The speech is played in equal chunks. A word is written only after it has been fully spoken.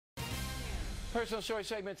Personal story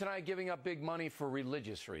segment tonight, giving up big money for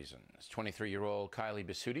religious reasons. 23-year-old Kylie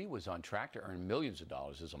Bisutti was on track to earn millions of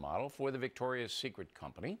dollars as a model for the Victoria's Secret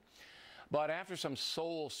company. But after some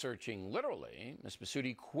soul-searching, literally, Miss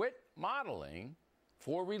Bisutti quit modeling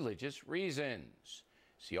for religious reasons.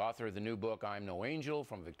 She's the author of the new book, I'm No Angel,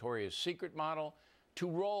 From Victoria's Secret Model to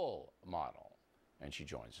Role Model. And she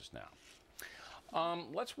joins us now.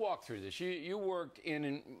 Let's walk through this. You worked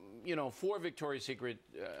for Victoria's Secret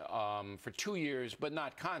for 2 years, but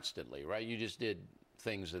not constantly, right? You just did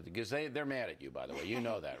things because they're mad at you, by the way. You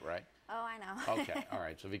know that, right? Oh, I know. Okay, all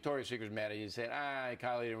right. So Victoria's Secret's mad at you and said,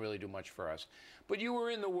 Kylie didn't really do much for us. But you were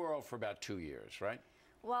in the world for about 2 years, right?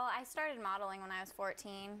 Well, I started modeling when I was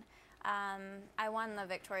 14. I won the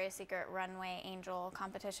Victoria's Secret Runway Angel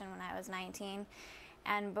competition when I was 19.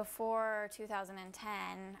 And before 2010,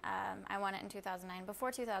 I won it in 2009.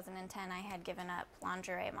 Before 2010, I had given up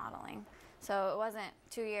lingerie modeling. So it wasn't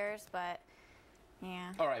 2 years, but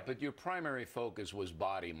yeah. All right, but your primary focus was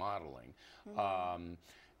body modeling. Mm-hmm.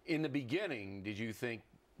 In the beginning, did you think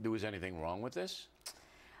there was anything wrong with this?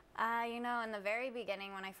 In the very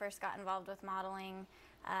beginning, when I first got involved with modeling,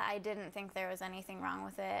 I didn't think there was anything wrong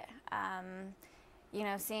with it.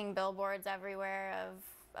 Seeing billboards everywhere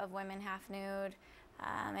of women half nude,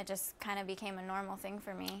 it just kind of became a normal thing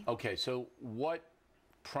for me. Okay, so what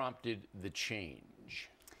prompted the change?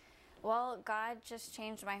 Well, God just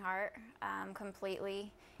changed my heart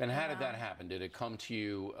completely. And how did that happen? Did it come to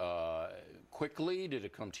you quickly? Did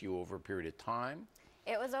it come to you over a period of time?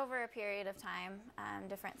 It was over a period of time,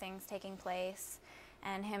 different things taking place,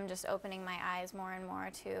 and Him just opening my eyes more and more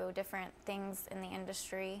to different things in the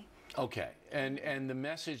industry. Okay, and the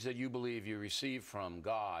message that you believe you received from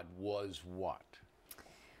God was what?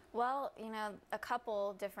 Well, a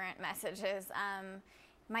couple different messages.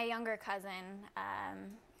 My younger cousin,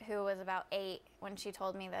 who was about 8 when she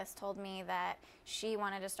told me this, told me that she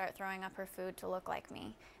wanted to start throwing up her food to look like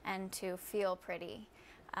me and to feel pretty.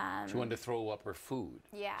 She wanted to throw up her food.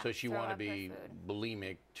 Yeah. So she wanted to be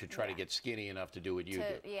bulimic to try to get skinny enough to do what you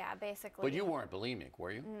do. Yeah, basically. But you weren't bulimic,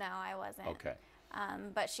 were you? No, I wasn't. Okay.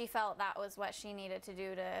 But she felt that was what she needed to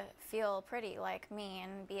do to feel pretty like me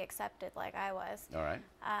and be accepted like I was. All right.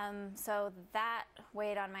 So that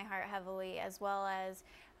weighed on my heart heavily, as well as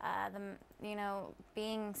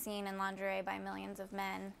being seen in lingerie by millions of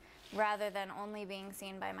men rather than only being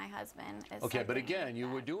seen by my husband. Okay, but again, you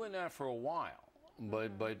were doing that for a while.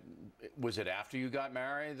 But was it after you got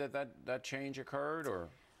married that change occurred, or?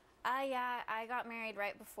 Yeah, I got married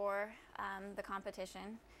right before the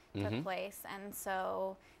competition took place, and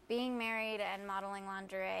so being married and modeling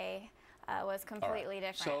lingerie was completely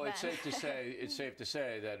different. So it's safe to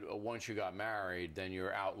say that once you got married, then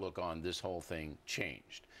your outlook on this whole thing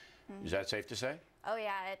changed. Is that safe to say? Oh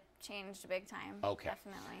yeah, it changed big time. Okay.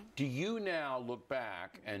 Definitely. Do you now look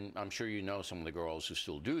back, and I'm sure you know some of the girls who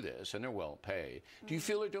still do this, and they're well paid. Do you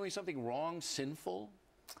feel they're doing something wrong, sinful?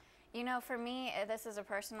 For me, this is a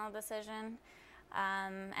personal decision,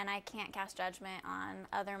 and I can't cast judgment on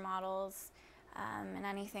other models and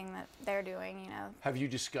anything that they're doing, Have you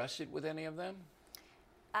discussed it with any of them?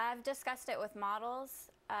 I've discussed it with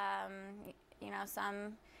models.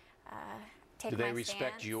 Some take Do they my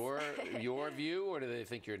respect stance. your view, or do they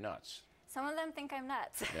think you're nuts? Some of them think I'm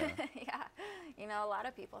nuts. Yeah. Yeah. A lot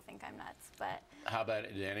of people think I'm nuts, but... How about,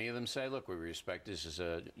 did any of them say, look, we respect this as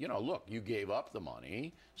a, look, you gave up the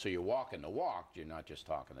money, so you're walking the walk, you're not just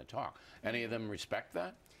talking the talk. Any of them respect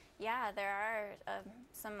that? Yeah, there are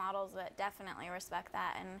some models that definitely respect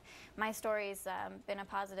that, and my story's been a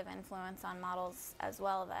positive influence on models as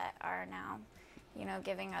well that are now,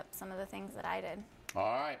 giving up some of the things that I did.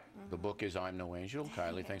 All right. The book is I'm No Angel.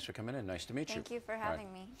 Kylie, thanks for coming in. Nice to meet you. Thank you for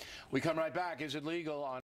having me. We come right back. Is it legal on